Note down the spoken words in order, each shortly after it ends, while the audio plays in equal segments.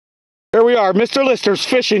Here we are, Mr. Lister's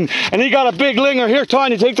fishing, and he got a big linger. Here,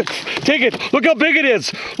 Tanya, take it. Look how big it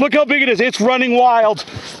is. Look how big it is. It's running wild.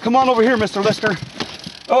 Come on over here, Mr. Lister.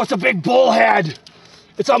 Oh, it's a big bullhead.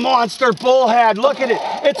 It's a monster bullhead. Look at it.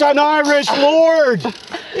 It's an Irish lord.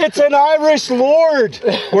 It's an Irish lord.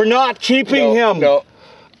 We're not keeping him. No.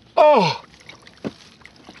 Oh.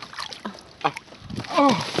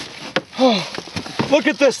 Oh. Look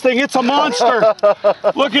at this thing. It's a monster.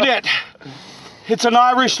 Look at it. It's an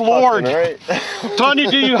Irish lord. Right. Tanya,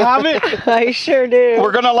 do you have it? I sure do.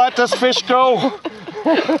 We're gonna let this fish go.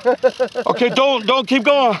 Okay, don't keep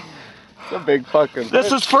going. It's a big fucking fish.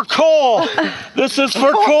 This is for Cole. This is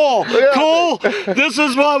for Cole. Cole, this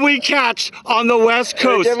is what we catch on the West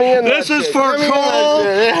Coast. This is for Cole.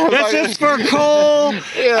 This is for Cole.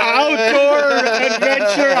 Outdoor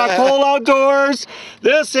adventure at Cole Outdoors.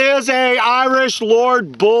 This is a Irish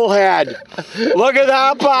Lord bullhead. Look at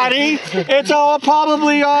that, buddy. It's all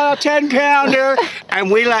probably a 10-pounder, and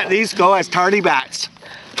we let these go as tardy bats.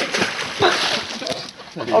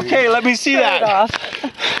 Okay, let me see that.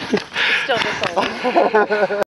 Still the same.